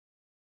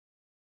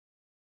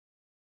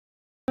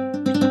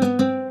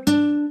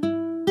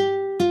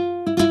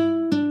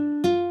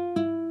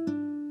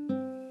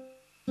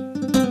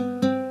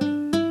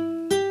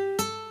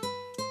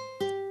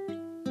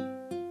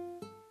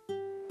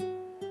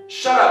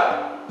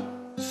up.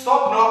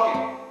 Stop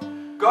knocking.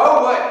 Go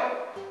away.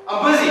 I'm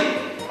busy.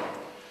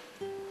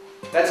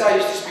 That's how I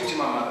used to speak to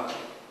my mother.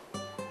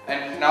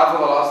 And now for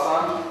the last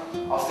time,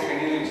 I'll stick a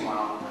needle into my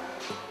arm.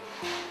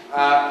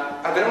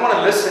 I didn't want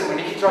to listen when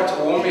Nikki tried to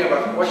warn me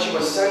about what she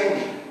was selling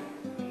me.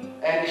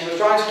 And she was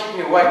trying to keep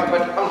me awake,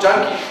 but I'm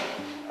junkie.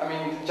 I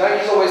mean,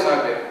 junkies always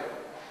know better.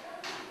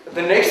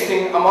 The next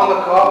thing, I'm on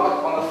the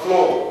carpet, on the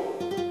floor,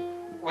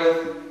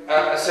 with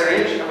a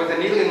syringe, with a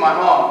needle in my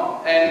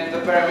arm, and the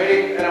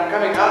paramedic, and I'm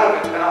coming out of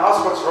it, and I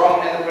ask what's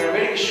wrong, and the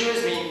paramedic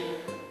assures me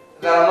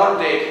that I'm not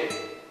dead.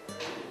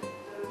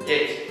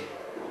 Yet.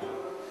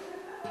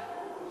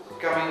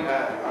 Coming,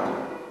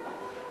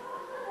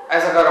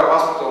 as I go to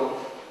hospital,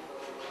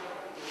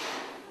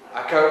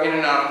 I go in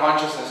and out of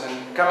consciousness,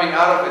 and coming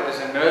out of it, there's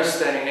a nurse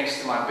standing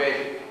next to my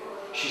bed.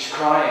 She's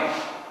crying.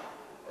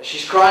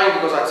 She's crying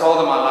because I told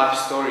her my life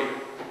story.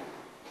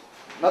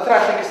 Not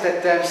that I think it's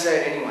that damn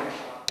sad anyway.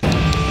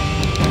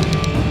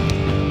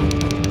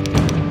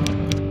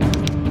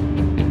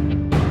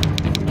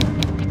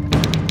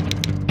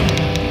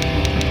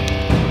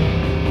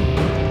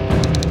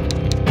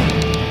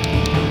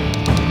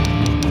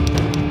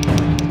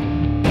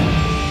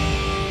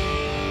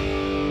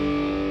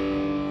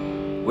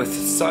 With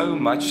so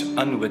much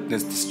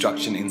unwitnessed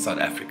destruction in South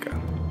Africa,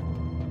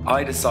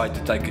 I decided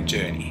to take a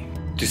journey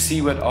to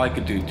see what I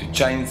could do to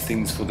change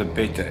things for the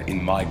better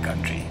in my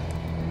country.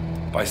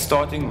 By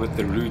starting with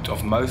the root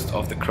of most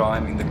of the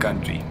crime in the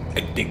country,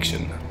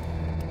 addiction.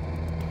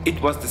 It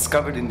was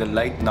discovered in the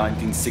late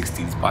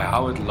 1960s by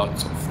Howard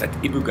Lotsof that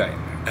Ibogaine,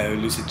 a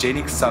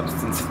hallucinogenic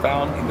substance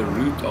found in the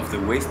root of the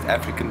West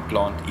African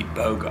plant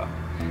Iboga,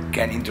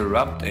 can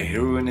interrupt a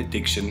heroin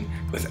addiction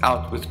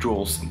without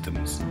withdrawal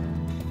symptoms.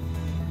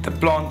 The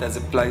plant has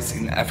a place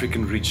in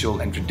African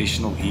ritual and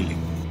traditional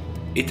healing.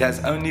 It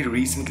has only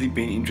recently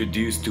been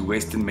introduced to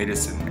Western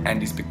medicine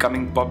and is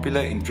becoming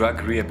popular in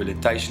drug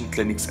rehabilitation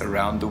clinics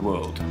around the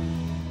world.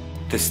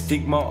 The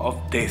stigma of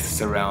death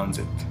surrounds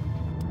it.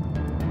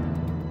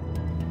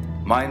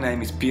 My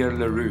name is Pierre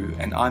le Roux,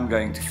 and I'm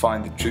going to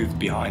find the truth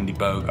behind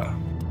Iboga.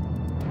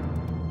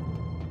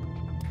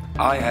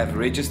 I have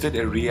registered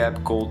a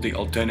rehab called the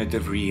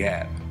Alternative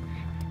Rehab.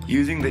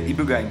 Using the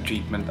Ibogaine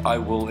treatment, I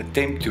will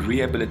attempt to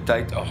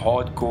rehabilitate a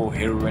hardcore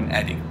heroin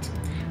addict.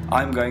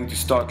 I'm going to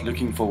start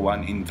looking for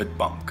one in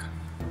Witbank.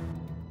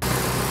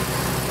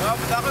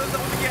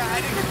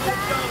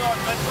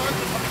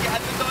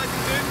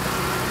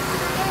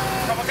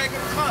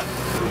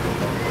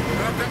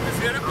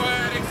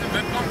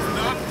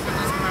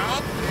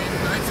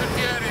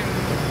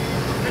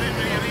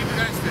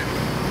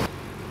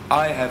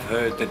 I have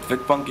heard that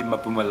Witbank in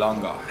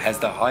Mpumalanga has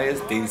the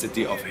highest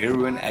density of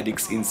heroin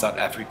addicts in South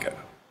Africa.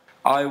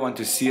 I want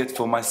to see it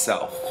for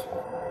myself.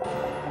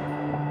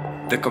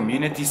 The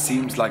community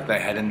seems like they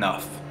had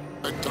enough.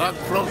 A drug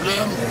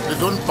problem, they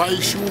don't buy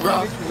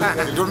sugar,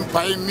 they don't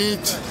buy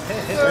meat.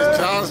 They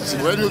just,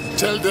 when you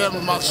tell them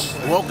you must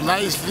walk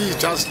nicely,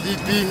 just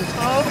sleeping.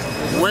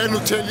 When you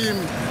tell him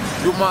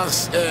you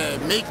must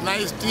make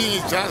nice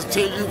things, just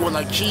tell you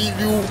gonna kill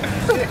you.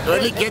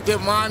 When you get the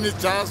money,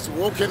 just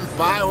walk and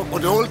buy, or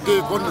the whole day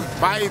gonna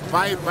buy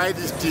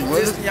this thing.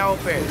 This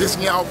Nyope. This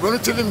Nyope. When you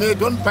tell him, hey,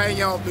 don't buy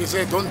Nyope, he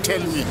say, don't tell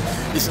me.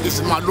 It's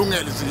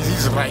Malunga,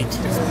 he's right.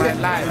 It's my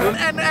life.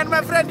 And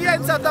my friend, here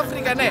in South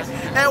Africa,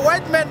 a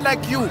white man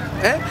like you,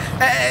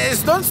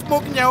 don't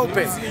smoke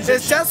Nyope.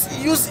 It's just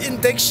use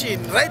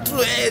injection, right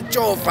through a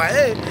chova.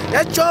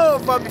 A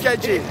chova,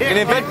 In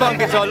a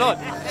Witbank, it's a lot.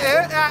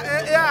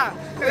 Yeah,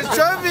 it's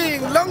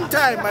shoving, long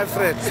time, my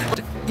friend.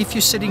 If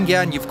you're sitting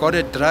here and you've got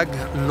a drug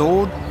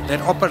lord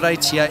that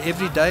operates here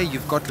every day,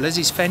 you've got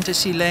Lizzie's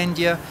Fantasyland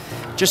here,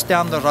 just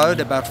down the road,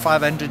 about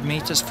 500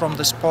 meters from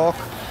this park.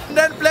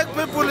 Then black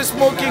people is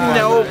smoking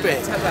Nyope,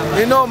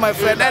 you know, my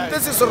friend, and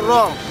this is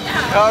wrong.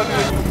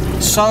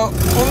 So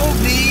all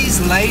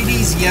these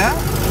ladies here,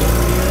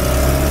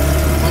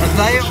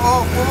 they are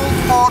all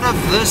part of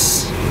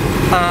this,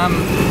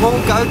 all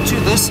go to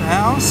this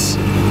house,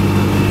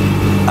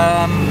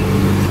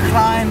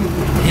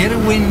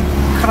 heroin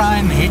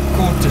crime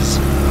headquarters.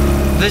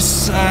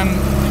 This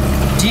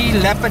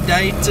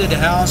dilapidated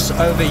house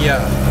over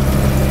here.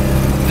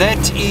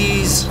 That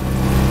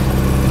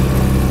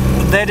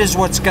is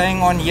what's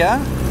going on here.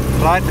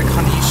 Right,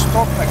 can you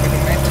stop? I can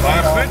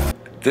imagine.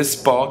 This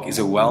park is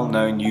a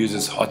well-known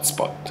user's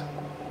hotspot.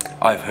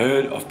 I've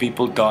heard of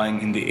people dying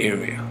in the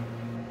area.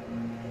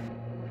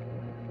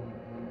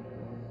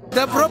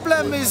 The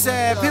problem is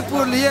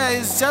people here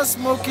is just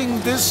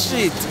smoking this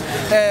shit.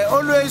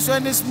 Always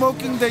when he's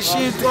smoking the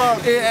shit,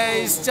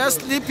 it's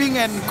just sleeping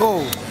and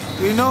go,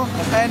 you know.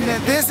 And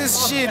this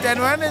is shit.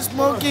 And when he's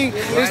smoking,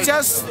 it's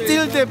just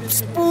steal the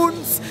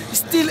spoons,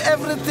 steal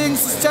everything.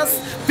 It's just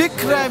big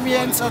crime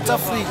here in South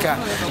Africa.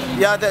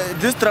 Yeah,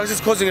 this drugs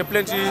is causing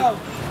plenty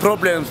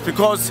problems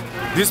because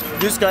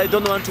this guy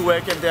don't want to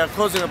work and they are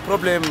causing a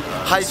problem,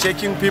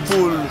 hijacking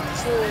people,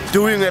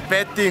 doing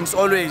bad things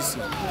always.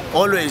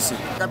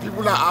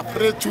 People are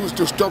afraid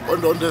to stop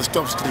on the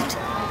stop street.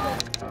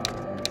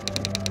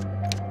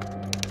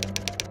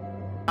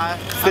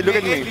 Look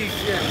at me.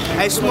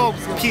 I smoke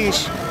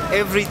pinch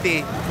every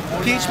day.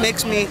 Pinch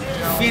makes me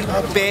feel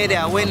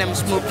better when I'm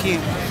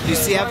smoking. You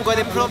see, I've got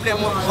a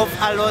problem of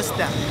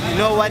alosta. You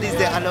know what is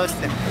the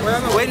alosta?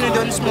 When you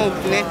don't smoke,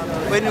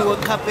 when you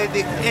wake up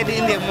early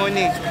in the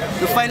morning,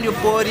 you find your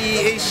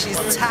body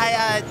is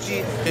tired.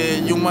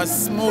 You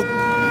must smoke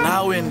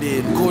now and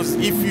then, because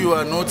if you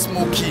are not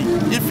smoking,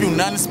 if you're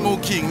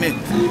non-smoking,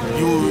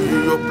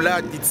 your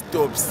blood, it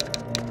stops.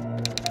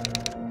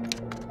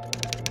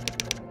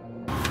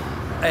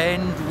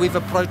 And we've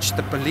approached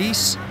the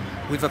police,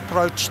 we've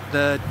approached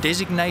the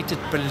designated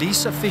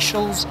police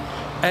officials,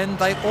 and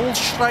they all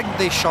shrugged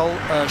their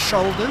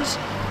shoulders.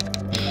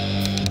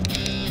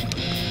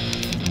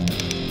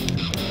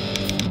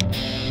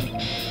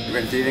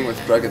 When dealing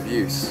with drug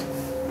abuse,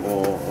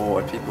 or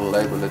what people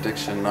label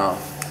addiction now,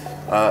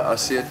 I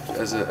see it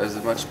as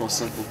a much more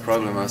simple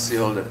problem. I see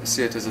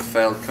it as a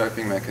failed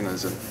coping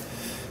mechanism.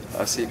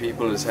 I see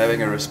people as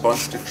having a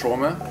response to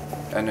trauma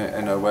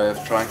and a way of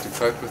trying to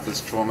cope with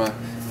this trauma,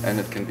 and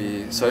it can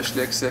be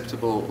socially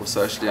acceptable or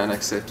socially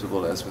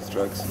unacceptable, as with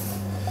drugs.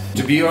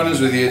 To be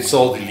honest with you, it's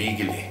sold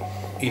illegally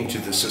into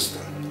the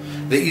system.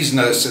 There is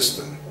no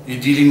system.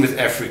 You're dealing with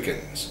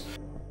Africans.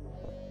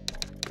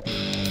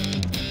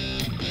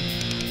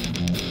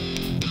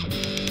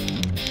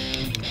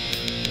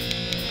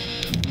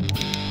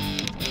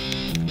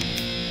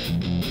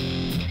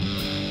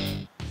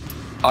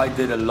 I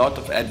did a lot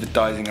of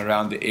advertising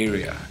around the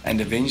area,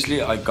 and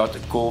eventually I got a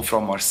call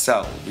from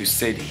Marcel, who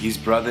said his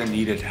brother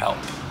needed help.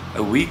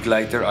 A week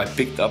later I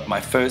picked up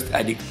my first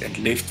addict and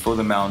left for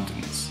the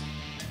mountains.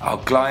 Our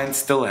client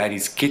still had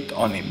his kit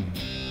on him.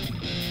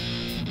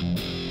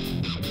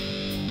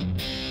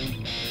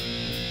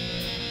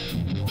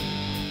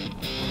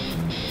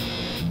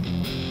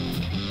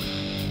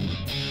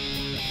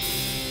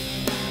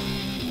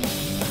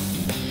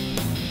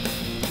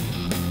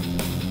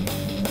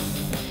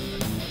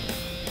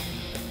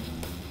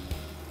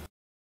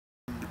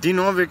 Die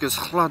naweek is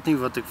glad nie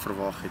wat ek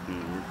verwag het nie.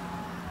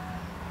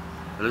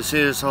 Hulle sê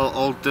dit is al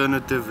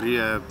alternative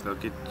rehab.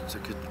 Ek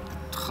het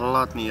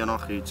glad nie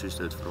enigiets soos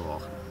dit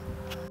verwag nie.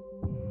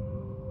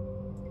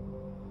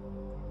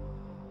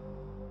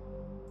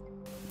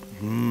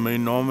 My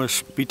naam is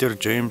Pieter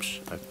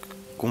James. Ek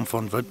kom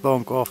van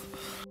Witbank af.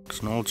 Ek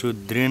is nou al so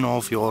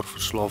 3,5 jaar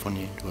verslaaf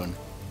aan heroin.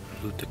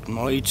 Moet ek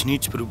maar iets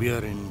nuuts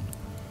probeer en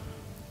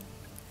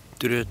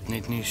toe dit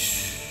net nie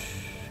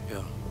ja.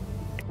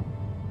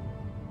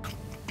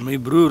 My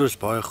broer is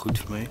baie goed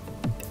vir my.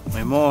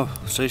 My ma,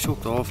 sy is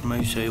ook daar vir my,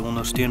 sy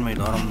ondersteun my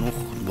daarom nog,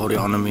 waar die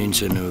ander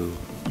mense nou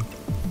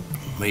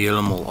my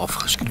helemaal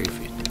afgeskryf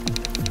het.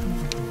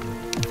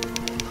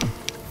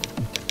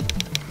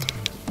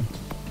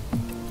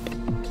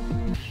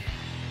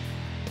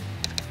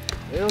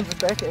 Hey, ons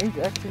het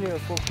actually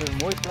volgens een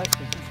mooi plek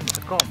om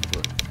te kamp,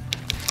 hoor.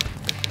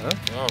 Huh?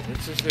 Ja,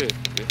 moet ze zien.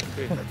 Weet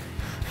je het.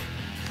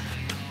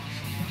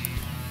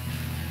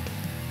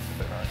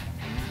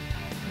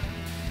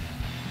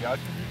 Ja, het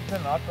is te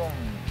nat om...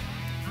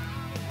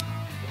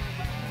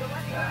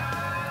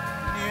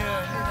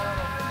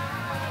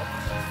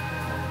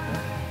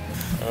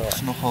 Ik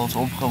is nogal eens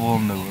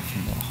opgewonden hoor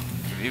vandaag.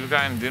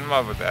 Ibogaine doen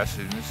maar wat as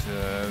doen, dus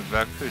het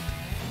werkt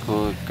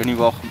goed. Ik kan niet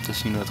wachten om te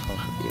zien wat gaat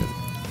gebeuren.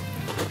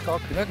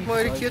 Kijk maar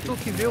een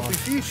keteltje weer op je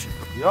vuurtje.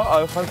 Ja,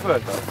 hij gaat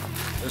verder.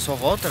 Er is al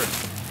water.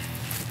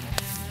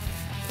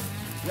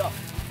 Ja.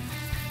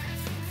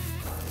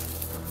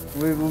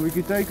 Moet je een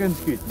beetje teken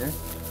schieten, hè?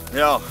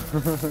 Ja.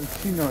 Ik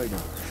zie nooit.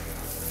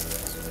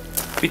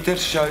 Pieter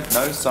showed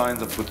no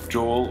signs of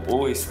withdrawal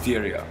or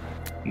hysteria,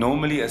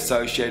 normally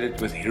associated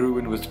with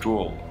heroin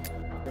withdrawal.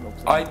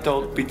 I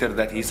told Pieter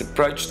that his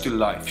approach to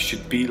life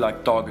should be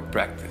like target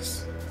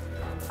practice.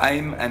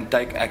 Aim and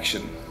take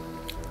action.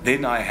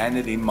 Then I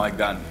handed him my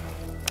gun.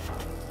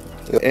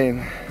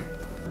 Aim.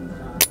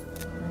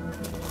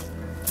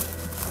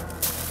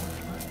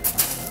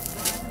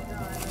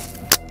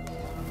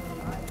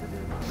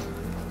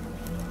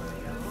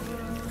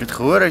 Ik het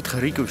gehoor uit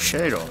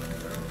gericochet daar.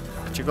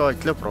 Het jy daai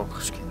klip raak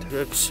geskiet.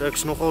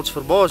 Ek's nogals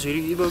verbaas,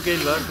 hierdie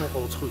Ibogaine werk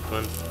nogals goed,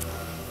 want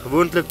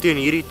gewoonlik teen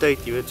hierdie tyd,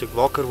 jy weet, as ek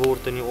wakker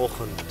word in die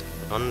oggend,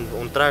 dan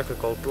onttrek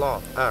ek al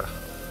klaar erg.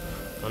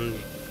 Dan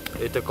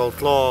het ek al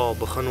klaar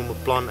begin om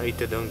 'n plan uit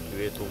te dink, jy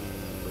weet, om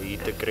hier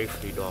te kry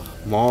vir die dag.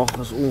 Maag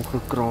is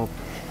ongekraap,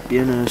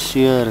 bene is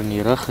seer en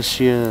die rug is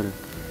seer.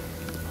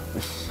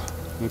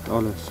 Net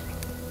alles.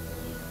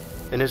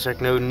 En as ek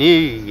nou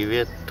nie, jy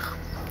weet,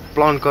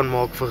 plan kan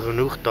maak vir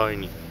genoeg tyd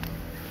nie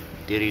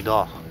deur die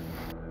dag,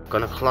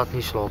 kan ek glad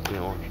nie slaap nie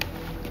aan.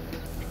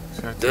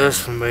 Dis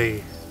vir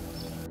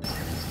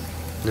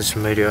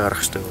my die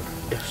ergste hoor.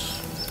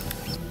 Yes.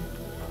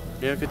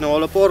 Ja, ek het nou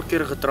al 'n paar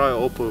keer getraai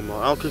ophou,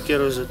 maar elke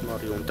keer is dit maar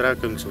die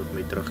onttrekkings wat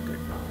my terugkry.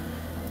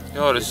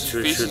 Ja, dis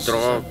fisiese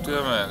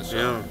simptome en so.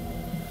 Ja.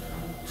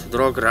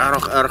 Sodra ek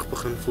regtig erg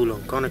begin voel,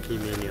 dan kan ek nie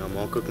meer nie, dan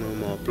maak ek nou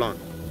maar 'n plan.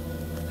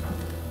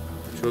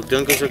 So ek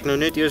dink as ek nou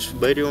net eers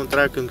by die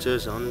onttrekkings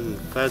is, dan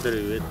verder,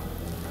 jy weet.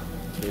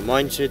 Die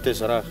mindset is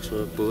reg,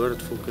 so ek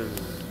behoort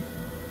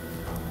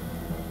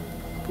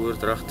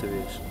behoort reg te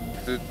wees.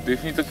 Dit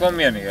hoef nie te kom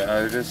meer nie.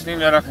 Dit is nie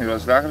nodig nie. Dit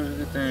is lekker as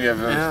dit in die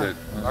lewe is dit.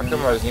 Lekker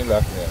maar is nie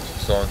lekker nie.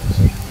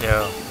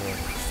 Ja,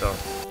 verstaan.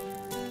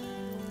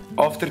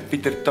 After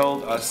Pieter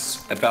told us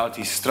about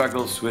his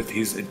struggles with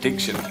his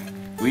addiction,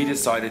 we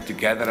decided to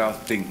gather our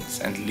things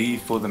and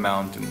leave for the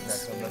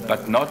mountains,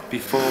 but not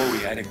before we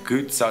had a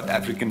good South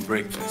African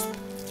breakfast.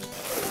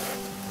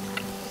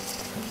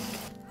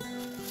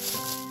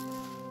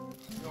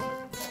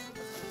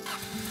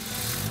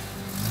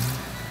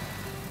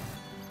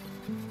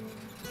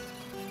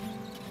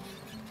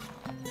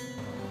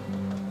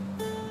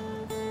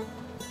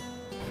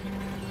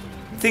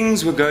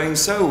 Things were going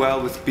so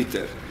well with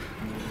Pieter.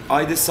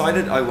 I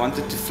decided I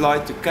wanted to fly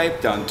to Cape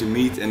Town to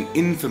meet an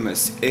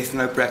infamous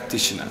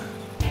ethno-practitioner.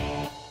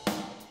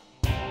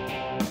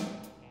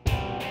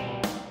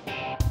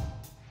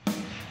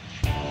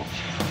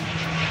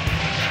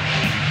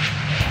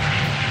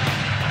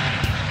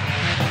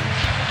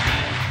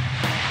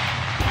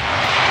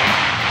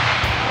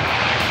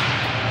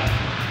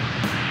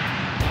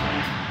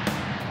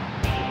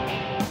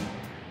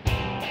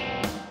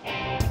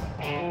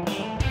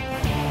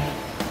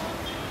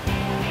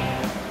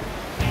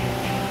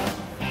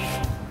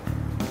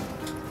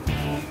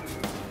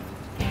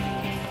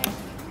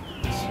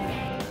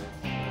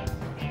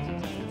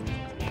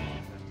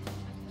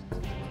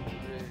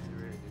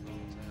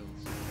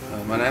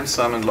 My name's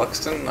Simon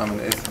Loxton. I'm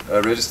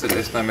a registered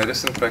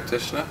ethnomedicine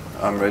practitioner.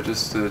 I'm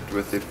registered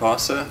with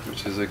IPASA,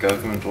 which is a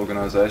government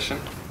organisation.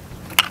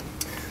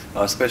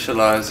 I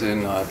specialise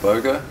in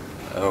Iboga,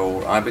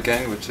 or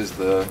Ibogaine, which is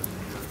the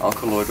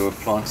alkaloid or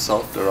plant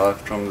salt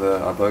derived from the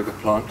Iboga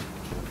plant.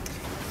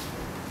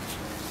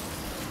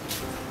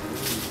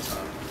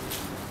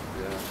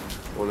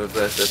 All of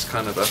that's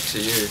kind of up to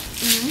you.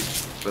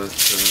 But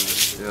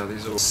yeah,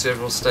 these are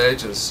several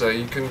stages, so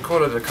you can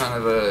call it a kind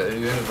of a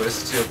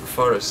university of the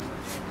forest.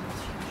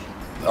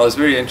 I was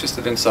very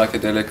interested in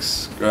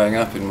psychedelics growing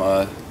up in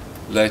my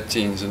late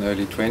teens and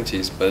early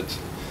 20s, but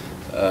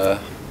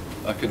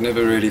I could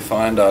never really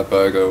find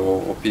Iboga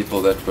or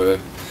people that were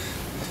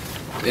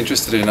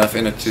interested enough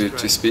in it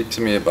to speak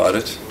to me about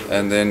it.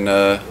 And then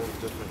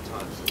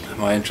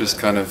my interest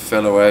kind of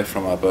fell away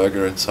from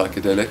Iboga and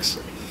psychedelics.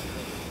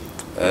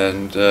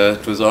 And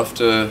it was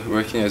after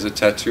working as a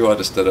tattoo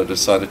artist that I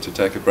decided to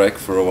take a break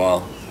for a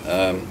while,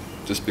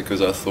 just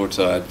because I thought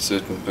I had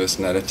certain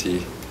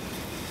personality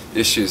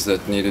issues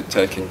that needed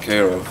taking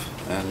care of,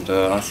 and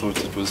I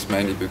thought it was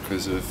mainly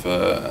because of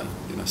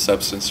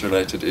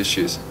substance-related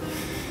issues.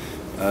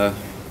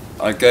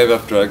 I gave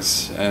up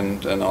drugs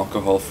and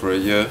alcohol for a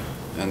year,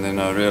 and then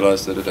I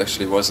realized that it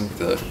actually wasn't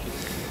the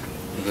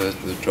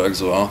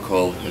drugs or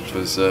alcohol, it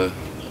was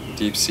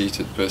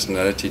deep-seated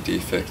personality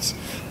defects.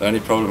 The only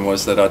problem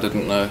was that I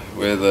didn't know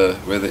where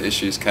the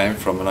issues came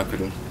from, and I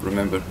couldn't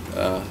remember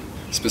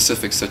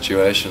specific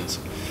situations.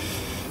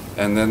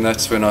 And then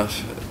that's when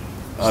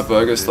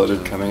Iboga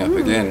started coming up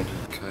again.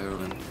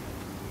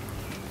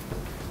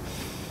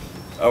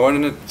 I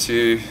wanted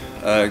to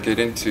get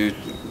into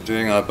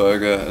doing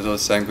Iboga, as I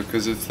was saying,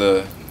 because of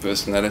the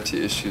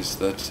personality issues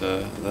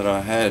that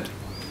I had.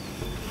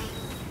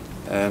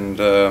 And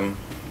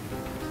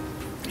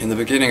in the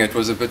beginning it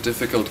was a bit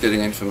difficult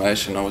getting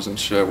information. I wasn't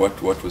sure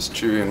what was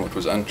true and what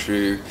was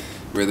untrue,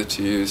 whether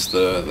to use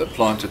the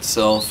plant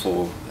itself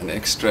or an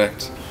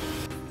extract.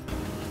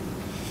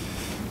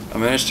 I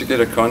managed to get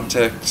a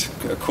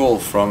call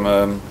from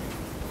a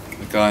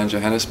guy in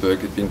Johannesburg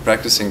who'd been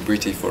practicing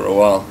Pieter for a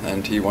while,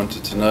 and he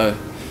wanted to know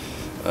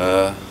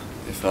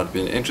if I'd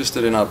been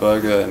interested in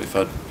Iboga and if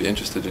I'd be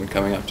interested in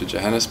coming up to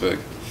Johannesburg.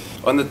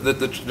 On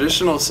the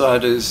traditional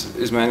side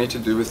is mainly to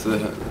do with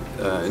the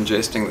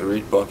ingesting the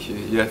root bark.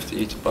 You have to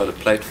eat about a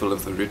plateful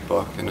of the root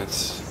bark, and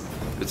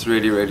it's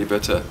really, really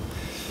bitter.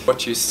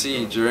 What you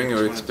see during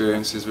your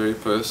experience is very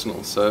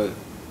personal, so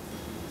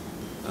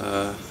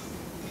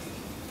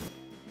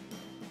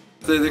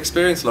the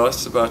experience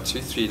lasts about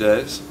 2-3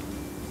 days.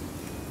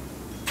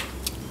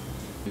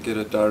 You get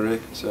a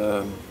direct,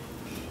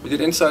 you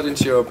get insight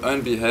into your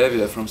own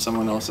behavior from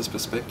someone else's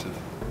perspective.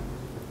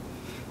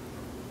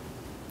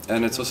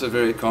 And it's also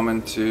very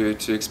common to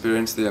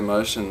experience the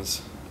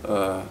emotions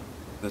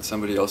that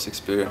somebody else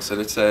experienced. So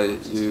let's say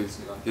you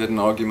had an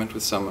argument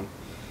with someone.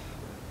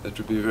 It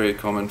would be very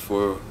common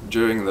for,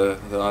 during the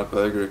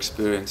Iboga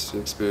experience, to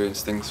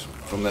experience things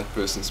from that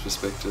person's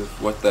perspective,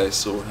 what they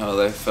saw, how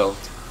they felt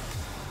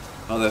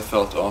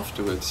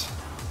afterwards.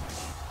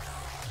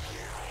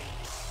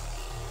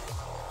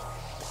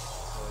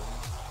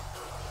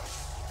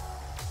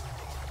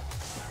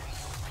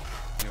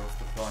 Off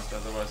the plant,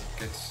 otherwise it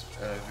gets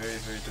very,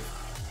 very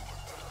difficult.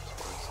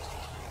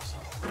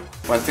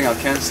 One thing I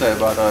can say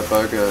about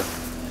Iboga,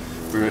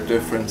 where it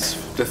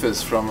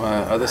differs from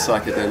other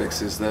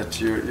psychedelics, is that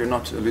you're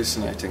not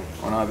hallucinating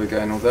on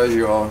Ibogaine. Although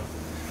you are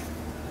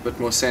a bit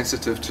more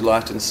sensitive to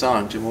light and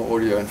sound, you're more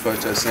audio and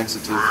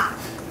photosensitive,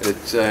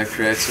 it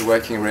creates a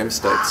waking REM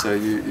state, so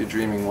you're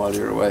dreaming while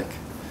you're awake.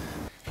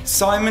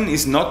 Simon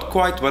is not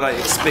quite what I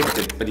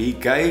expected, but he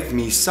gave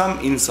me some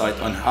insight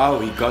on how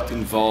he got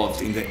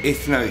involved in the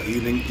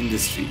ethno-healing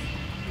industry.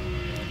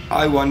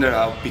 I wonder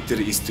how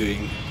Pieter is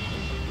doing.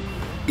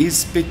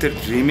 Is Pieter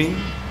dreaming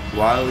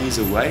while he's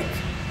awake?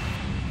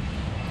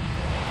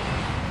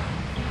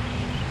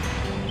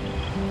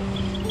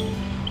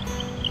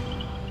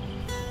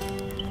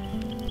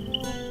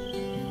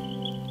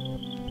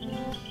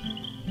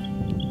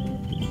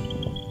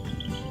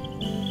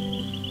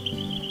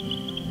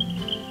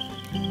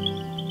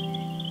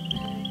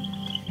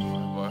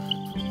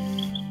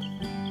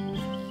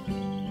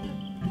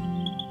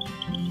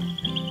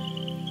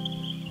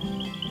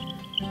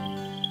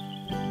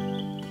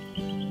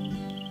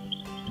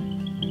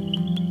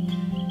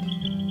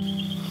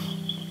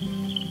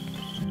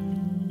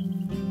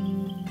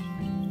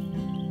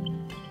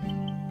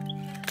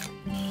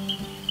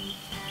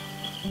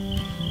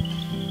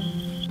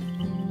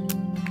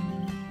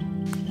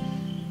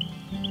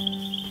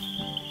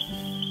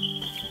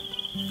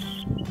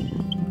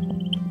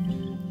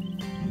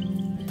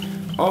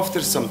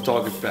 After some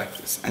target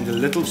practice and a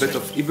little bit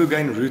of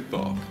Ibogaine root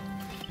bark,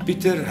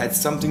 Pieter had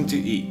something to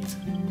eat.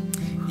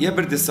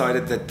 Eber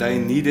decided that they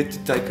needed to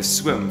take a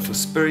swim for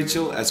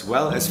spiritual as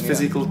well as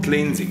physical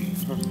cleansing.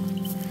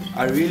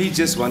 I really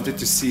just wanted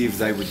to see if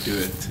they would do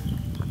it.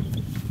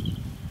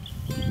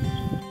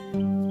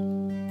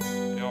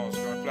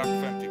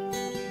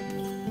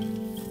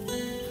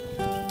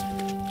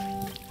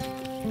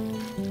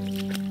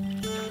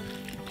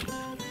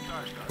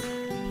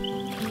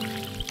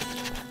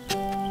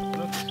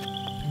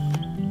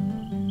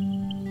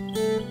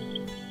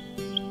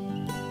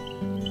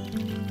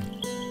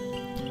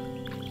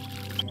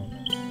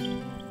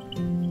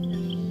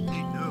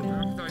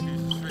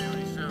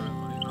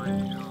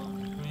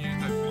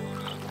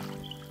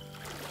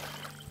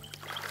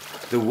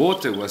 The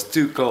water was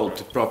too cold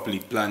to properly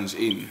plunge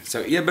in, so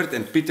Ebert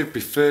and Pieter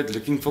preferred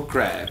looking for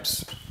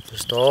crabs.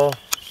 Dis daar.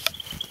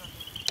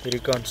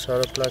 Hierdie kant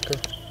sal plekke.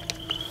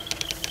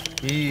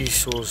 Hier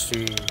is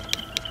die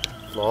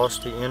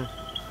laaste een.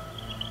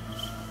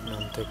 En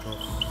dan het ek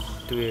nog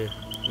 2,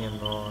 een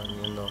daar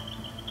en een daar.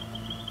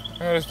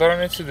 Ja, dis daar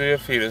net so 3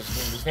 of 4,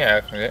 dis nie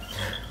erg nie.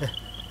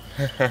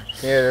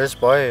 Nee, dis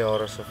baie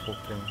jare se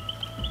volking.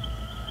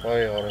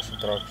 Baie jare se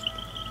traks.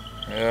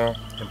 Ja.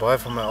 En baie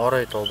van my are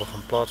het al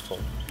begin plaasval,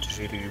 soos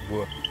hierdie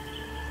bo.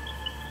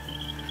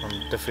 Van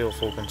te veel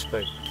volk en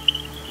spyt.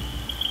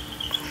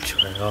 So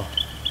ja,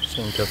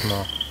 sien dit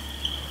maar.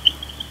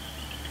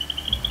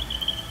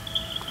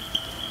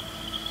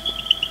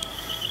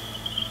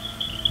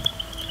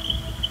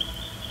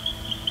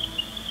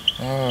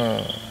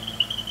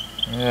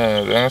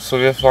 Ja, dan sal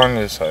weer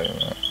van zijn.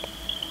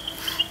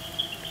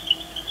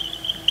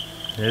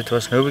 Dit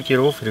was nou 'n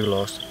keer oor vir die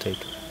laaste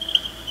tyd.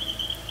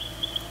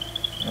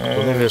 Ek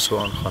wil nie weer so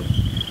aangaan.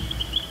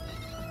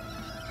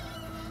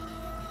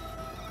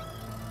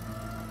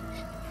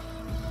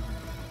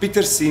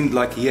 Pieter seemed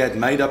like he had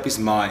made up his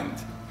mind.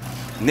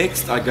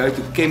 Next, I go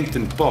to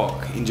Kempton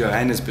Park in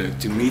Johannesburg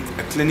to meet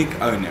a clinic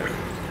owner.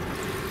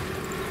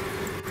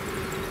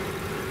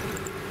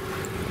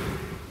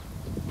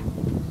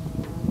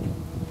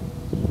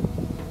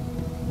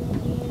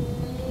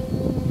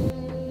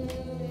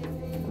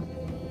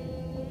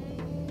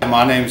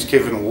 My name is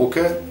Kevin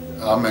Walker.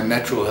 I'm a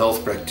natural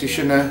health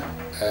practitioner,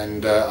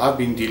 and I've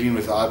been dealing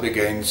with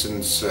Ibogaine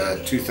since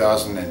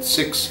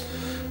 2006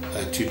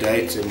 to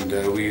date, and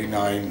we're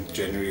now in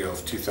January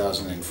of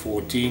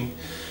 2014.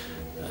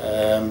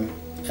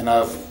 And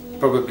I've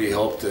probably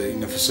helped in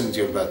the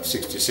vicinity of about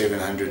 600 to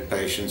 700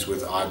 patients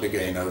with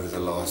Ibogaine over the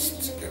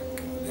last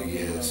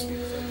years.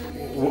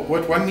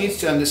 What one needs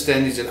to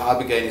understand is that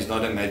Ibogaine is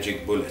not a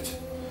magic bullet.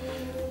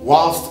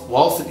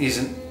 Whilst it is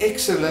an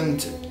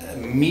excellent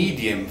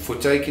medium for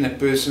taking a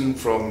person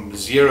from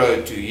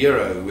 0 to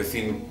hero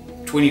within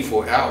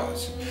 24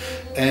 hours,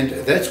 and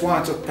that's why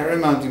it's of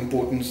paramount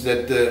importance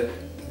that the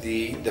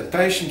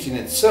patient in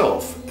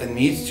itself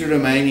needs to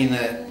remain in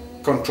a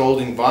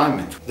controlled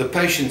environment. The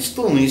patient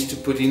still needs to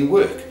put in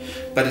work,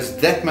 but it's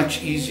that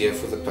much easier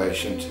for the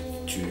patient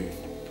to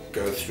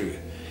go through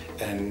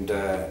and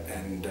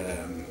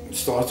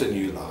start a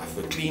new life,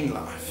 a clean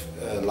life,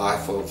 a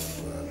life of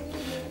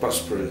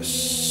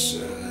prosperous,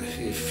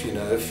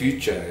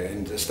 future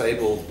and a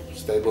stable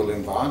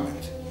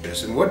environment.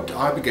 Yes, and what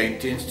Ibogaine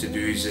tends to do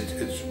is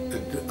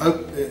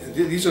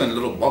these are in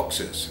little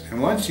boxes,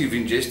 and once you've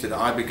ingested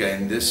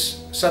Ibogaine,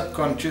 this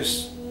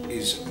subconscious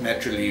is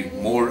naturally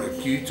more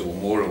acute or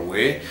more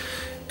aware,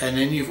 and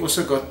then you've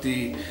also got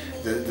the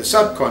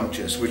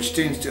subconscious, which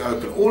tends to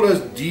open all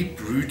those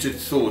deep-rooted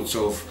thoughts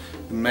of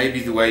maybe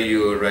the way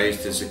you were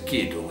raised as a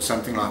kid or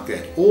something like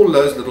that. All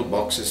those little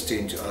boxes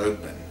tend to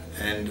open,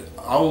 and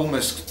I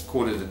almost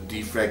call it a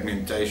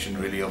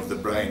defragmentation really of the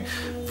brain,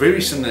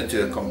 very similar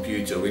to a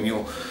computer. When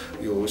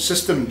your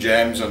system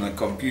jams on a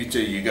computer,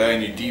 you go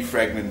and you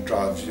defragment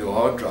drives your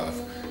hard drive.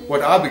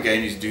 What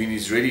Ibogaine is doing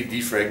is really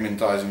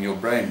defragmentizing your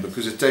brain,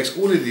 because it takes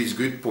all of these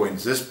good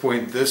points, this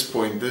point, this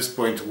point, this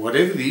point,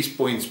 whatever these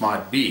points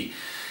might be,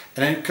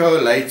 and then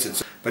collates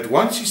it. But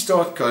once you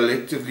start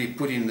collectively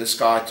putting the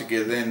sky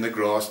together and the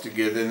grass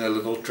together and the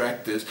little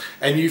tractors,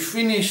 and you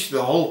finish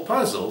the whole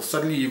puzzle,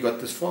 suddenly you've got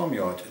this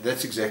farmyard.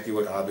 That's exactly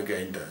what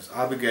Ibogaine does.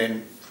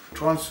 Ibogaine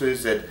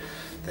transfers that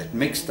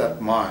mixed up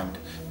mind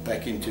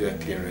back into a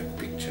clearer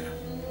picture.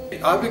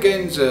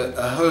 Ibogaine's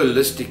a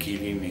holistic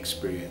healing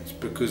experience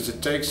because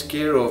it takes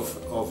care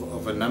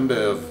of a number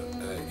of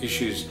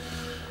issues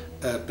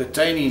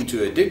pertaining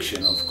to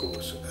addiction, of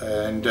course,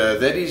 and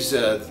that is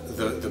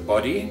the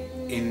body,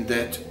 in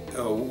that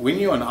when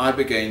you're on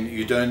Ibogaine,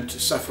 you don't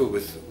suffer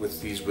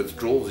with these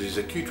withdrawals, these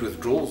acute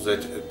withdrawals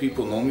that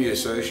people normally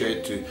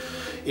associate to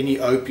any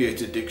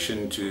opiate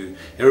addiction, to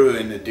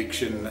heroin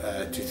addiction,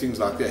 to things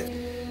like that.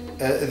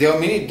 There are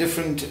many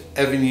different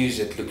avenues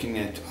at looking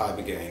at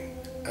Ibogaine,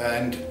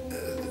 and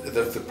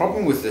the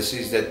problem with this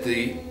is that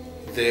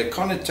the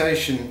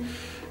connotation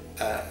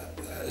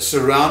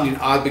surrounding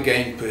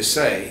Ibogaine per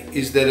se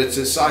is that it's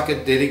a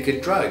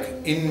psychedelic drug.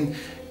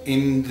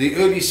 In the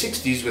early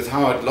 60s with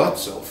Howard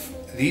Lotsof,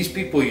 these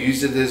people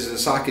used it as a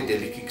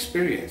psychedelic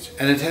experience,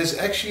 and it has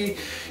actually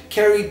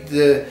carried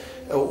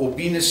or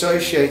been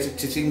associated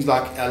to things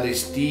like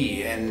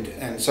LSD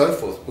and so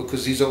forth,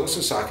 because these are also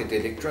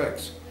psychedelic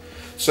drugs.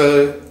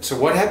 So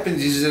what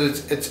happens is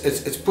that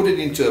it's put it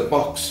into a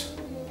box,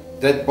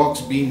 that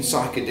box being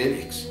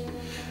psychedelics,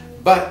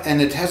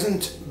 and it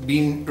hasn't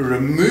been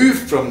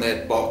removed from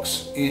that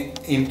box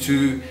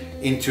into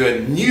a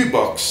new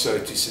box, so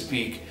to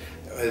speak,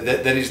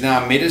 that is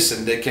now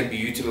medicine that can be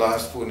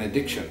utilized for an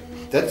addiction.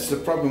 That's the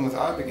problem with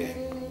Ibogaine.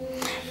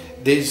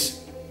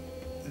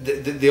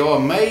 There are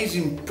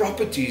amazing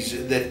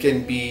properties that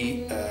can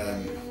be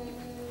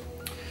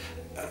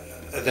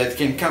that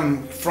can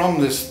come from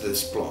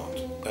this plant.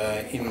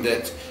 In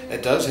that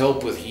it does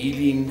help with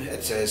healing,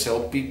 it has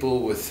helped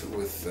people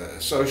with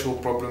social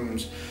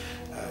problems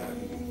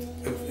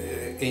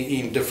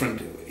in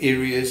different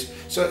areas.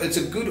 So it's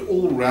a good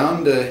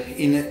all-rounder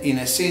in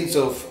a sense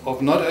of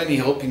not only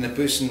helping the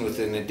person with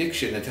an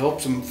addiction, it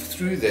helps them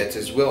through that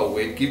as well,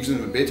 where it gives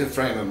them a better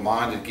frame of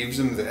mind, it gives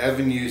them the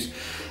avenues,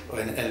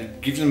 and it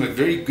gives them a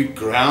very good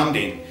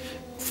grounding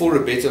for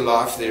a better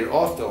life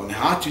thereafter, on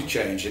how to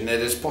change, and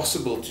that it's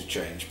possible to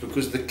change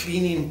because the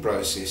cleaning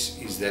process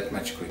is that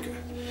much quicker.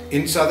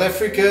 In South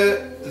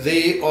Africa,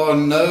 there are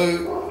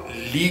no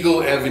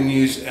legal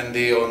avenues and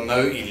there are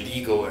no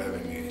illegal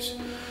avenues.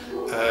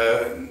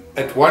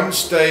 At one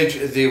stage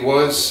there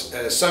was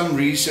some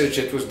research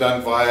that was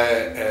done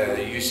via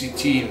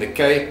UCT in the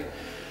Cape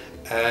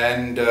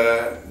and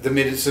the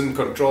Medicine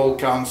Control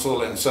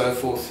Council and so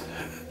forth,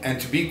 and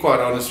to be quite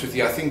honest with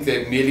you, I think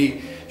they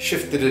merely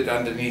shifted it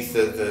underneath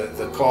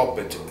the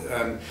carpet.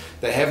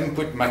 They haven't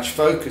put much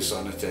focus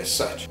on it as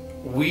such.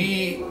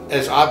 We,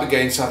 as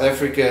Ibogaine South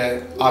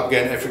Africa,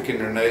 Ibogaine African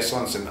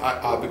Renaissance and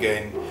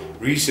Ibogaine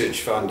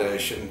Research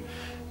Foundation,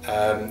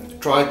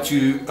 try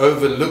to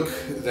overlook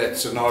that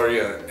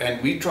scenario,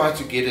 and we try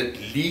to get it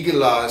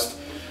legalized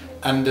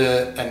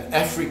under an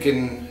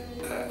African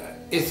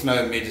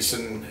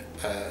ethno-medicine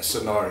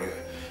scenario.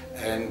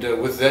 And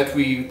with that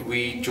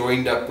we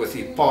joined up with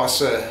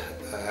IPASA,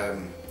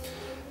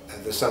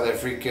 the South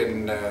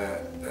African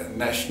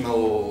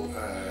National,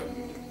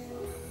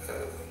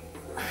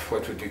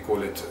 what would you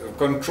call it,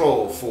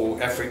 control for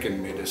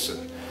African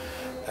medicine.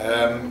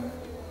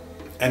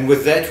 And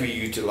with that we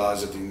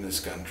utilize it in this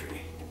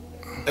country.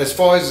 As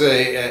far as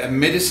a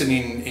medicine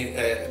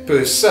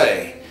per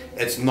se,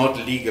 it's not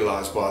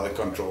legalized by the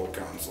Control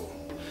Council,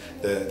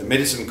 the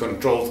Medicine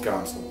Control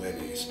Council that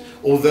is,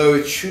 although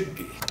it should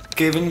be.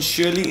 Kevin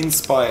surely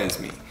inspires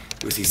me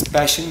with his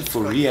passion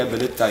for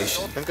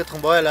rehabilitation. Ek dink dit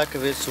gaan baie lekker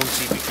wees soms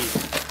hier bietjie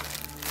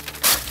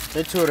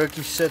net so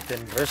rukkie sit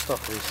en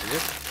rustig wees,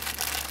 weet?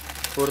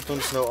 Voordat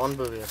ons nou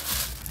aanbeweeg.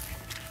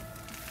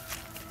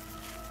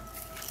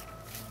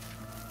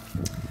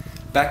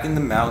 Back in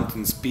the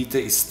mountains, Pieter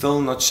is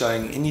still not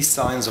showing any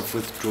signs of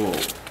withdrawal.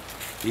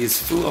 He is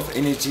full of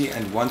energy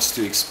and wants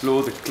to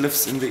explore the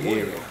cliffs in the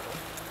area.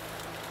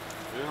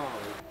 Ja,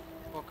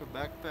 pak 'n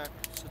backpack,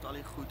 sit al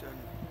die goed in.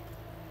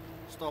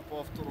 Stap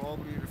af tot daar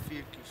by die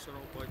riviertjie, sit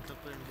op daai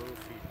klippe en bou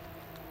vuur.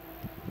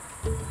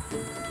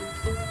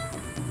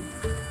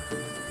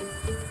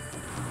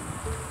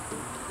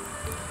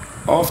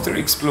 After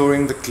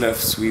exploring the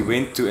cliffs, we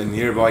went to a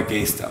nearby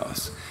guest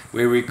house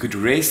where we could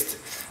rest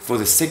for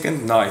the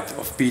second night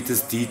of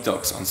Pieter's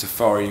detox on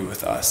safari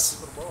with us.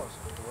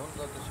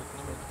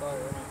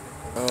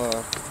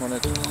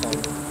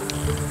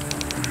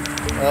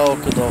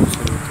 Elke dag so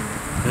routine.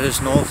 Dit is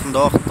nou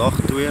vandag dag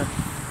 2.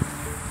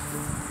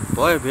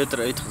 Baie beter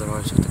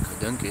uitgedraai as ek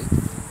gedink het.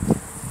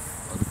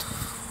 Want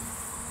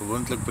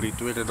gewoonlik by die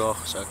tweede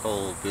dag is ek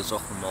al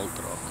besig om mal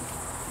te raak.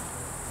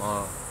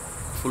 Maar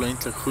ek voel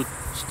eintlik goed.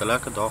 Het is 'n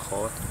lekker dag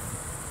gehad.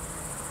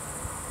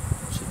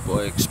 Ons het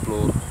baie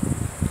explore.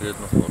 Ek het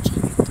nog ons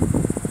geniet.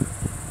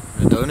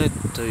 En dit hou net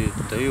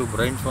jou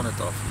brein van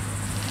dit af.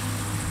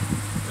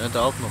 En dit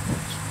help nog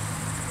ons.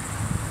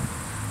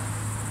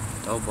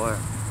 Dit help baie.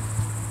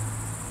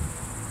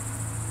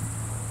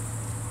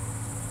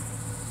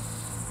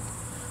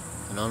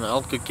 En dan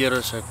elke keer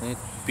as ek net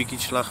bietjie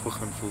sleg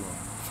begin voel,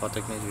 vat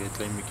ek net weer 'n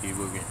klein bietjie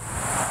Ibogaine.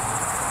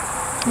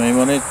 My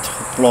maar net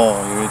gepla,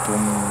 jy weet,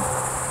 om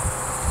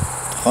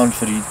te gaan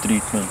vir die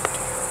treatment.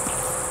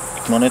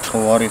 Ek maar net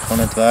geworry, gaan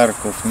dit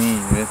werk of nie,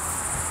 jy weet.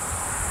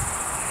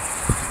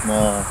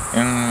 Maar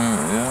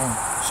ja,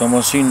 sal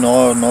maar sien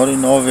na die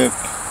naweek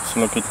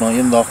sal ek dit maar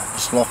een dag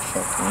beslag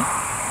vat, hè.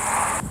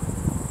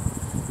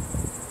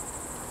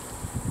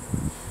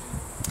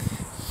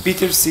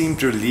 Pieter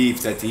seemed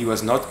relieved that he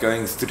was not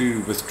going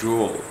through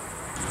withdrawal.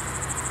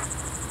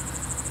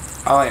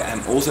 I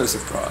am also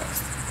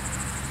surprised.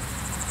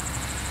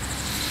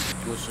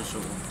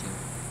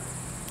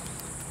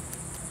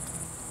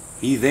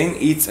 He then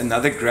eats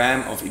another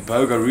gram of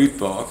Iboga root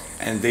bark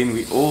and then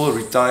we all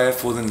retire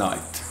for the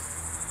night.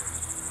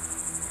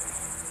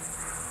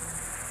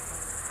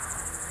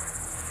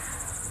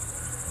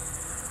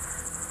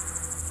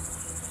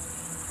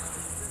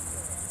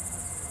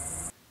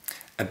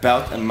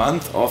 About a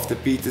month after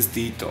Pieter's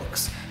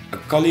detox, a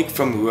colleague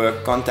from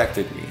work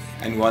contacted me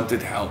and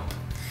wanted help.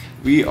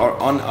 We are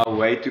on our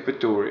way to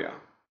Pretoria.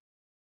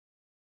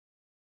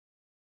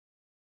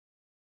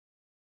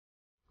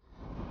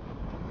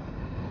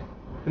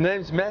 The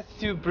name's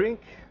Matthew Brink.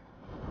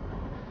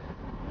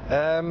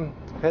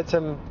 Had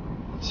some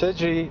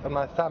surgery on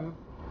my thumb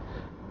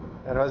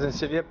and I was in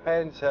severe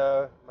pain,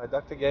 so my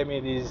doctor gave me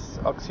these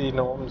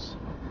oxynorms,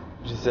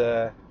 which is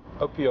a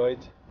opioid,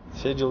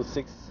 Schedule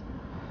 6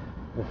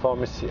 in the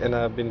pharmacy, and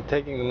I've been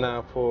taking them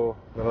now for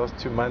the last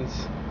 2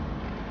 months.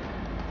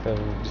 So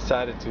I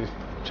decided to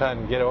try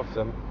and get off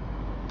them,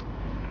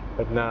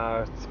 but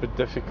now it's a bit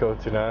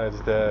difficult, you know.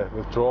 It's the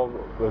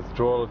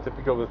withdrawal,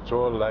 typical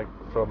withdrawal, like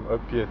from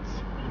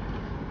opiates.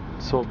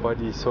 Sore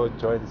body, sore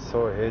joints,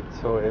 sore head,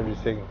 sore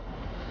everything.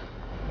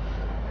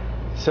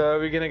 So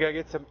we're gonna go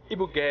get some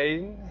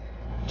Ibogaine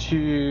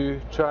to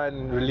try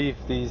and relieve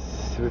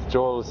these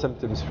withdrawal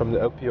symptoms from the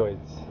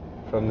opioids,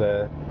 from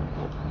the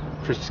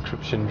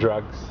prescription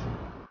drugs.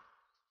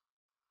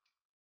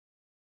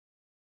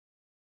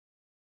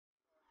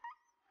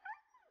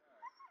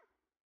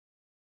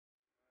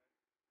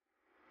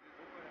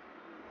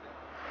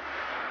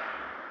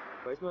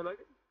 Where's my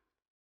logo?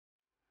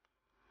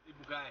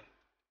 Ibogaine.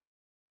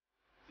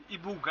 The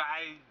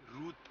Ibogaine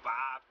root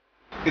pap.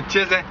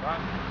 Cheers, eh?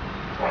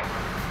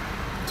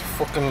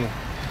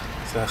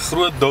 It's a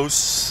groot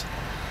dosis.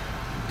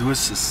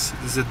 This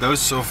is a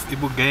dose of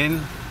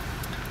Ibogaine.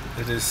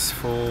 It is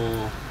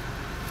for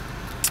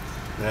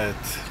that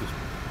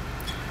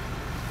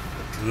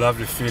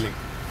lovely feeling.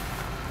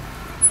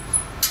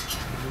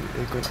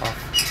 Good off.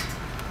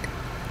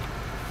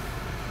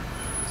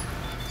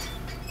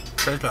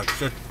 Tastes like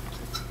shit.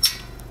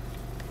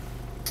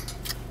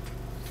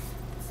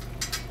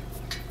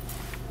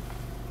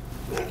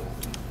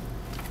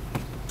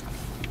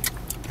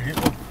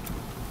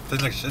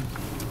 Tastes like shit.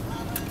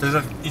 Tastes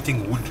like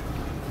eating wood.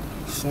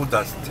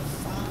 Sawdust.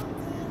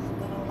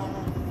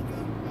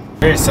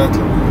 Very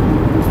subtle.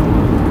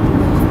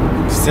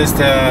 It's just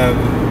a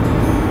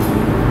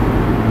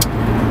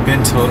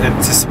mental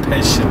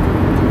anticipation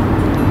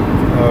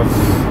of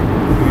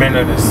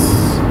mellowness.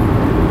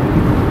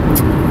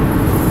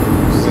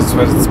 That's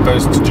what it's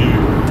supposed to do.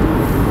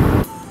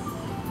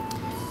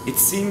 It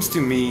seems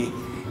to me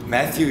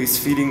Matthew is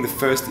feeling the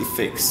first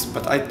effects,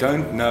 but I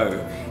don't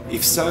know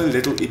if so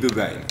little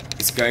Ibogaine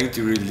is going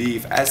to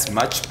relieve as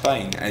much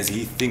pain as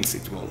he thinks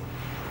it will.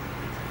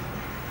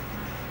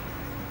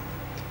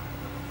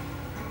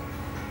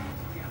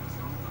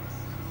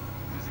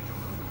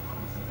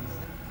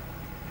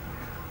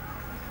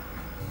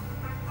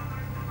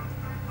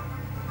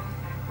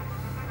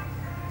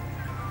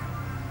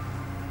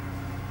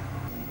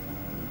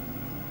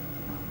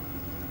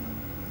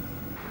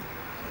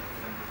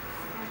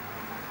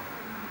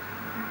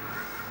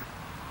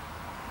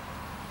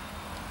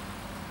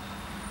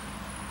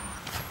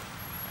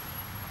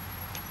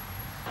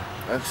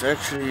 Ek's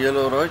actually heel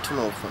alright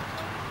vanoggend.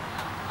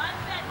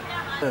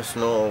 Dis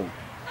nou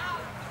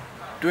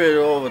 2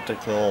 dae wat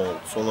ek nou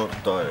sonder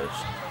taai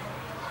is.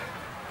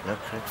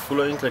 Ek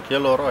voel eintlik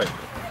heel alright.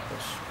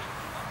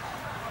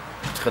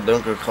 Ek het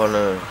gedink ek gaan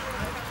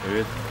jy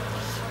weet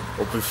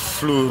op die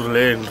vloer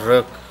lê en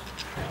ruk.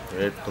 Jy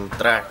weet, en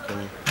trek en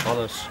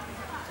alles.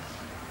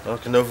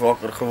 Ek het nou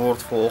wakker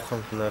geword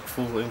vanoggend en ek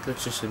voel eintlik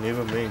soos 'n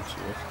nuwe mens,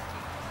 jy weet.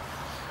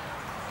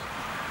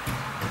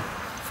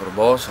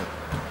 Verbasing.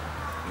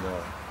 Ja.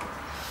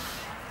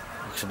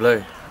 Ek's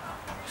bly.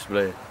 Ek's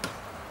bly.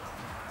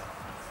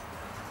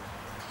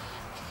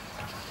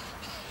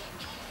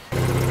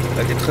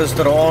 Ek het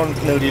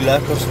gisteraand nou die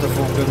lekkerste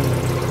fucking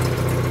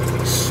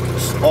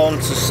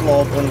aandse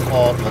slaap in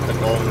gehad wat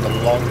ek al in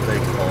 'n lang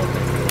tyd gehad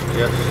het.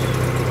 Yes.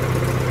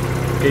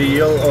 Die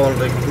heel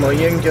aand, ek het maar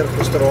een keer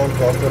gisteraand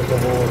wakker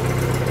geword.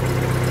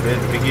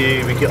 Met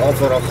bietjie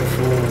afgerig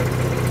gevoel.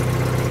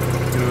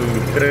 Toe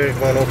kry ek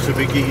maar nog so 'n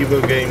bietjie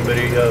Ibogaine by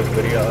die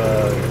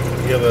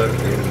ewer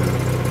en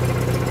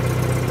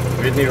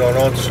ek weet nie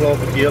waarna te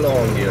slaap ek die hele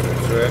aand deur.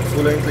 So ek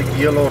voel eintlik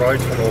heel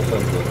alright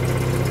vanoggend.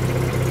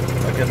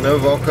 Ek het nou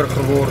wakker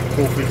geword,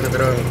 koffie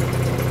gedrink.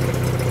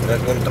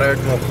 ek onttrek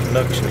nog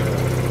niks nie.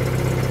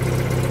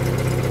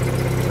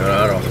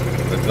 Rarig,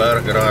 dit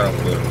werk rarig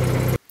hoor.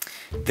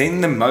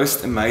 Then the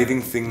most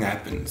amazing thing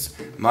happens.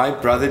 My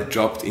brother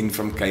dropped in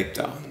from Cape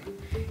Town.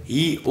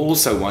 He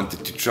also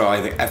wanted to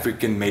try the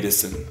African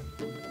medicine.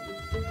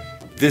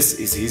 This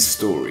is his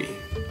story.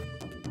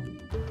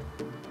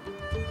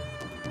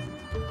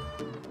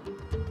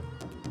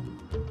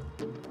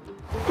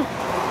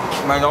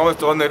 My naam is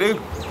Pierre le Roux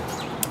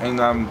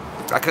en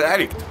ek is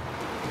addict.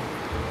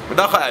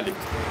 Vandag 'n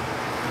addict.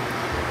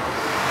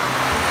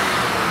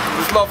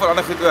 Dis slaaf vir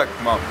ander goed ook,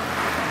 maar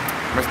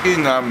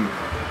miskien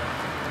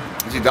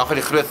is die dag van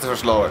die grootste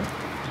verslawing.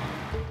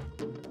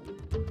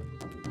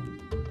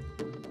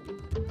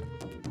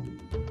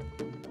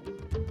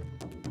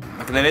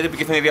 Ek het net 'n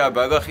bietjie van hierdie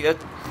Iboga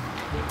geëet.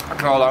 Ek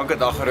het al lank 'n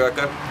dag gerook.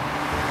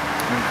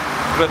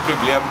 Groot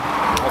probleem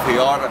al vir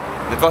jare.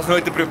 Dit was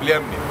nooit 'n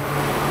probleem nie.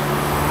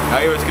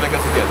 Nou jy skielik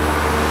as ek dit.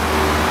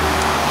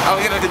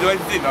 Elke keer dat ek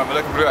joint sien, dan wil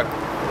ek rook.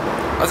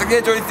 As ek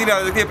nie joint sien, dan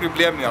is dit nie 'n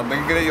probleem nie. Dan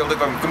dink ek net heeltyd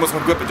van kom ons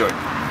gaan koop 'n joint.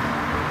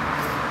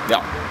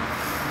 Ja.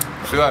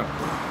 So.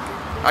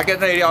 Ek het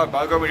nou hierdie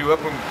Iboga met die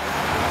hoop om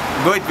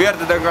nooit weer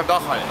te dink aan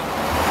dag gaan nie.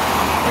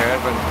 Ja,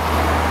 ek ben.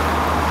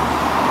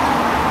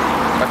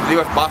 Ek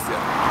liewer pas ja.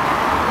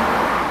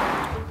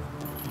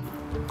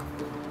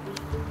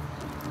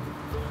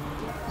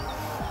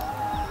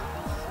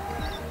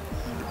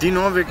 Die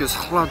naweek is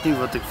glad nie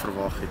wat ek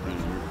verwag het nie.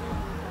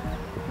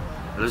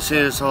 Hulle sê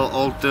dit is al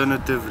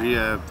alternative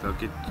rehab.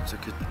 Ek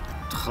het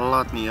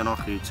glad nie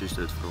enigiets soos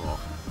dit verwag.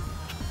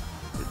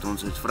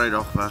 Ons het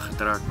Vrydag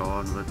weggetrek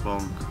daar in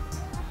Witbank.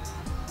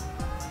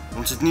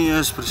 Ons het nie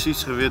eens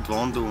presies geweet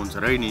waartoe ons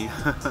ry nie.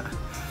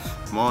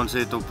 Maar ons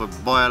het op 'n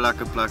baie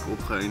lekker plek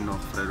opgeëindig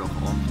Vrydag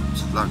aand.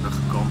 Ons het lekker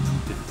gekamp,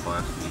 dit het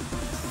baie geniet.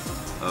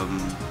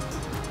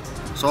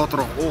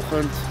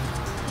 Saterdagoggend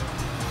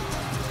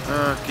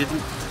ek het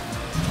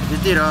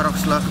nie rarig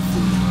sleg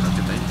gevoel, maar ek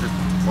het eintlik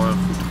baie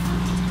goed gevoel.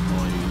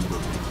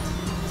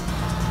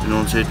 En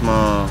ons het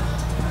maar,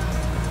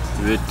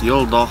 jy weet, die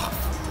hele dag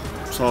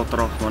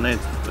Saterdag maar net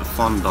 'n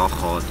fun dag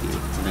gehad hier,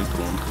 net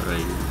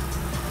rondgery. 'n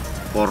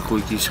Paar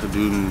goedjies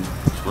gedoen,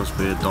 ons was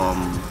by 'n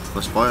dam,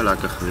 was baie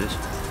lekker geweest.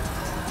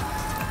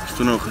 Ons het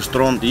toe nou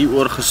gisterand hier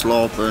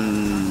oorgeslaap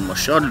in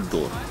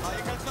Machadodorp.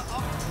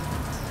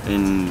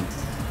 En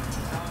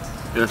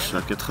yes,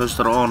 ek het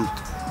gisteraand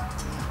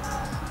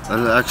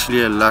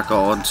actually 'n lekker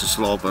aand se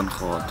slaap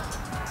ingehad.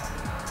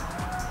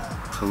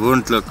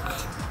 Gewoonlik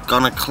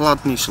kan ek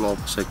glad nie slaap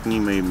as ek nie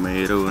my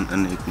heroin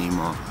in het nie,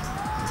 maar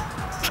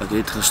ek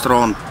het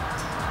gisterand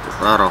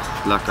rarig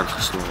lekker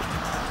geslaap.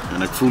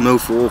 En ek voel nou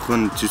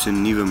vanoggend soos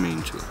 'n nuwe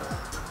mens.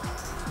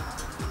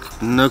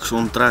 Niks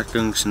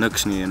onttrekkings,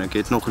 niks nie, en ek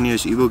het nog nie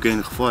eens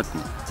Ibogaine gevat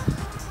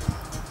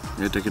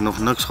nie. Ek het nog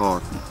niks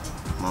gehad nie,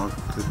 maar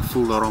ek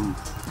voel daarom,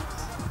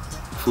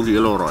 ek voel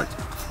heel alright.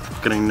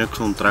 Ek kry niks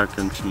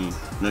onttrekkings nie,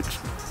 niks.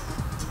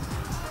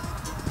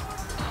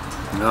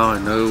 Ja,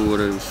 en nou oor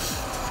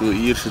so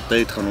 'n uur se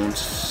tyd gaan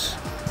ons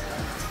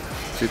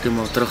seker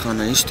maar terug gaan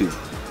huis toe.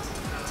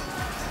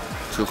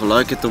 So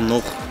gelyk het om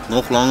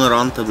nog langer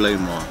aan te bly,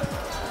 maar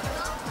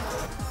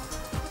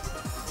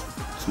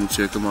ons moet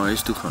seker maar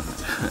huis toe gaan.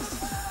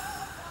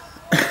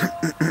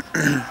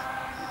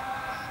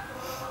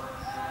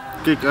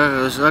 Kyk,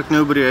 as ek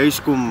nou by die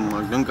huis kom,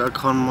 ek dink ek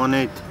gaan maar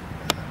net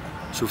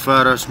so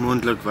ver as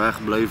moontlik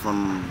wegbly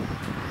van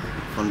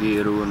die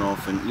heroin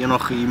af, en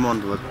enige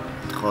iemand wat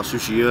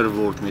geassosieer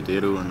word met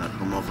heroin, ek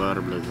gaan maar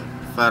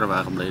ver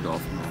wegbly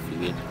daarvan af, jy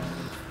weet.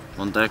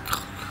 Want ek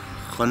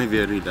gaan nie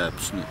weer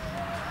relapse nie.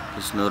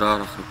 Dit is nou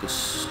rarig, ek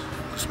is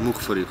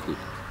moeg vir die goed.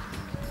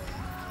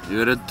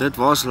 Jy weet, dit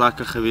was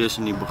lekker geweest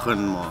in die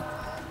begin, maar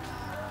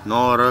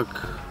na ruk,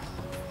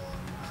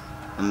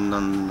 en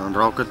dan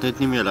raak het net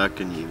nie meer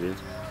lekker nie, jy weet.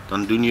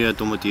 Dan doen jy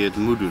het omdat jy het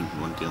moet doen,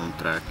 want jy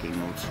onttrek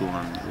en of so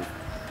aan.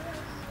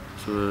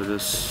 So,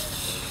 dus,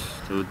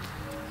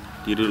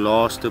 die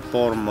laaste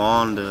paar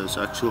maande is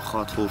ek so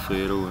gatvol vir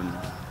heroin.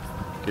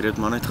 Ek het dit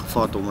maar net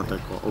gevat omdat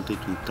ek altyd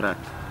onttrek.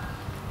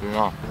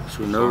 Ja.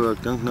 So nou,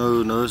 ek dink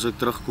nou as ek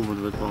terugkom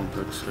met Witbank,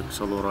 ek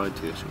sal alright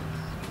wees.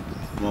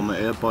 Maar my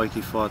eie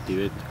paadjie vat, jy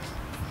weet.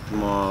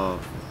 Maar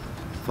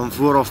van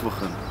vooraf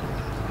begin.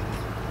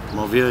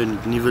 Maar weer 'n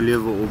nuwe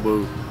lewe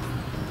opbou.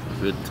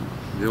 Jy weet,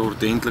 weer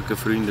ordentlike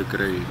vriende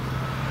kry.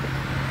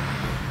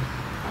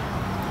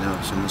 Ja,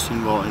 so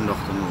miskien waar eendag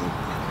kan op.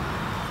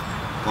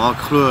 Maar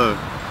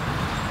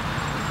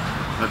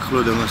ek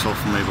glo dinge sal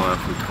vir my baie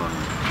goed gaan.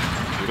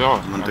 Ja,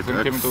 want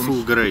ek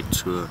voel great,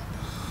 so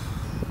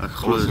ek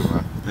glo,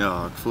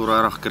 ja, ek voel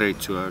regtig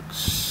great, so ek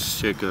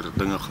seker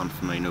dinge gaan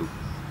vir my nou,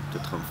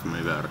 dit gaan vir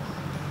my werk.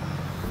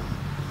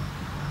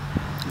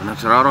 En ek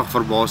is regtig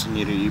verbaas in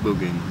hierdie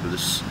Ibogaine, dit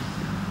is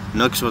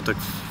niks wat ek,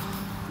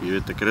 jy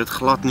weet, ek het dit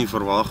glad nie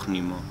verwag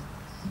nie, maar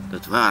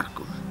dit werk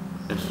hoor.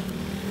 Yes.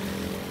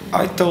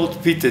 I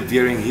told Pieter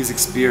during his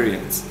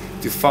experience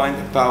to find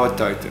a power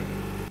totem.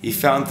 He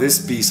found this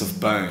piece of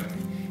bone.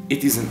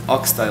 It is an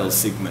oxtail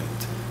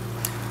segment.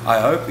 I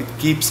hope it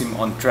keeps him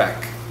on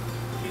track.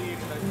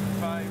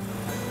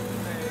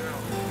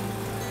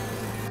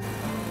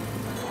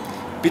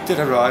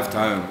 Pieter arrived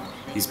home,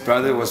 his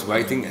brother was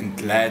waiting and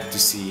glad to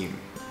see him.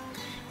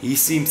 He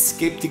seemed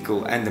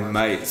skeptical and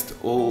amazed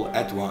all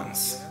at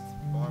once.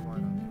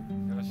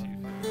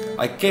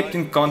 I kept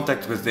in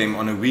contact with them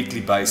on a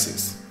weekly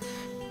basis.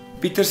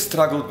 Pieter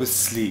struggled with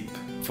sleep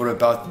for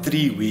about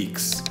 3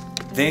 weeks.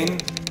 Then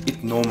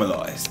it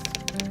normalized.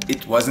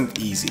 It wasn't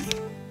easy.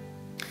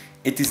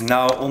 It is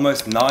now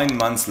almost 9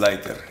 months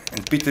later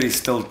and Pieter is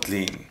still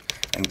clean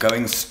and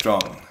going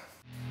strong.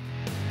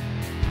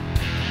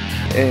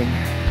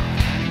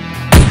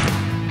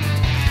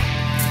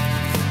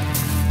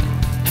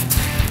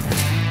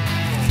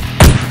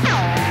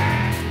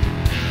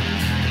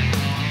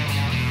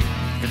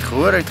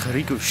 Gehoor uit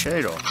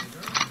gericochet daar.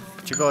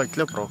 Jy gaan uit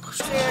kliprok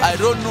geskiet. I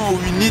don't know,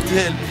 we need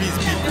help, these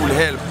people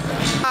help.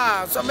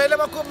 So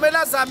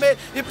mela zame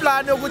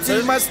iplan ukuthi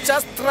you must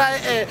just try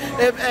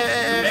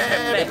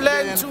a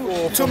plan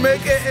to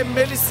make a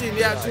medicine.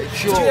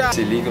 It's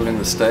illegal in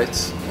the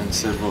States and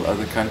several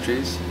other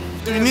countries.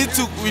 We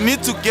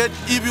need to get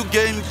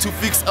Ibogaine to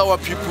fix our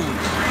people.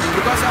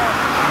 Because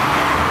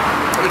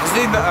ek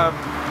sien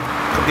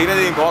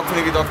gedurende die maak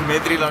van die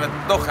dokumentary laat dit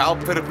nog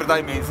help vir 'n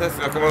party mense.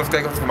 So kom ons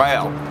kyk of dit vir my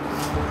help.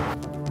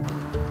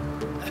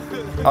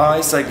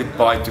 I say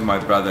goodbye to my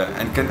brother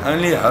and can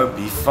only hope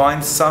he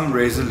finds some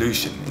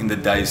resolution in the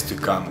days to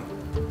come.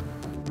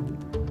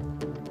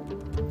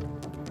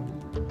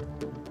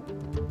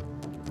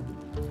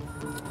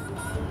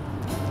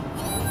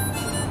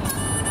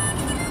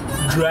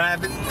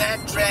 Driving that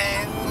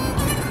train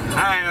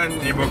high on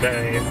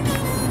Ibogaine.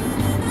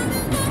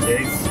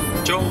 Yes,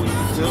 Jones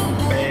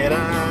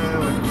better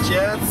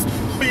just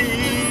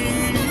be.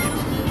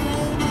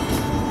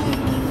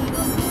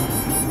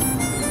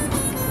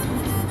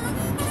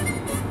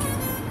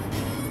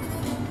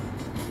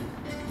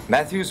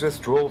 Matthew's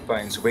withdrawal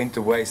pains went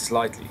away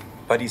slightly,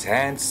 but his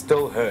hands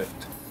still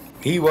hurt.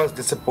 He was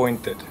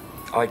disappointed.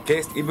 I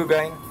guessed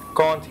Ibogaine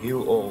can't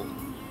heal all.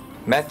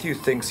 Matthew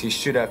thinks he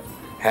should have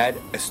had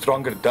a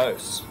stronger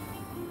dose.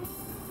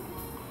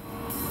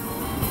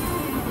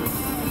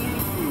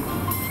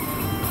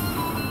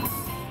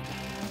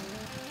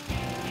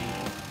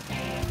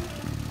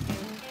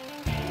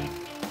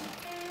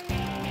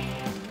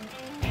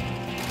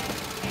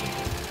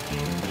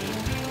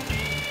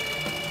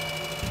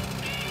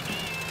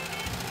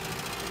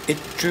 It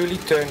truly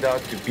turned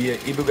out to be an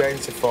Ibogaine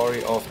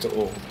Safari after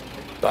all,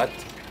 but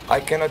I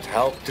cannot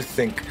help to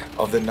think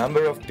of the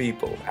number of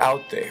people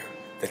out there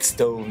that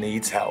still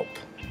needs help.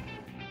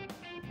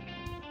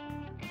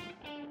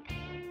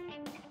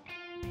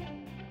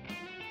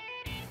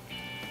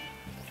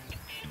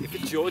 If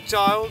it's your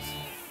child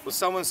or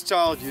someone's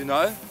child, you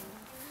know,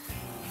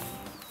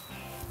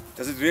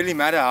 does it really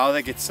matter how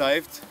they get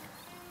saved?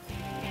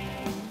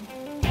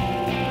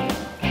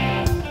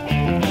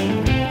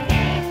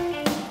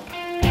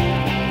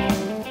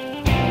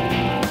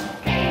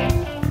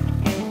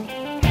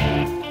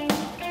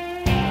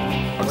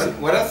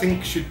 What I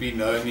think should be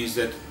known is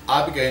that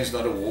Ibogaine is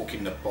not a walk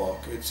in the park.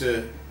 It's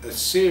a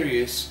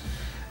serious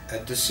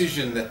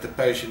decision that the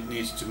patient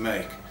needs to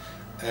make.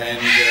 And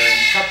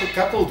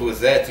coupled with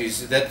that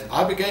is that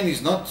Ibogaine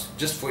is not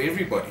just for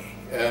everybody.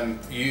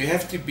 You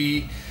have to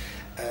be,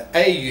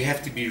 you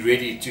have to be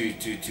ready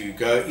to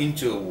go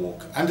into a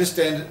walk.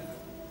 Understand,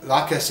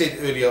 like I said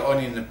earlier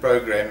on in the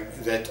program,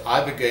 that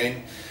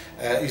Ibogaine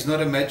is not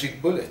a magic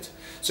bullet.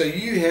 So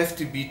you have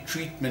to be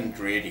treatment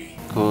ready.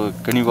 Ek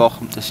kan nie wag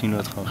om te sien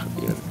wat gaan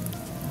gebeur.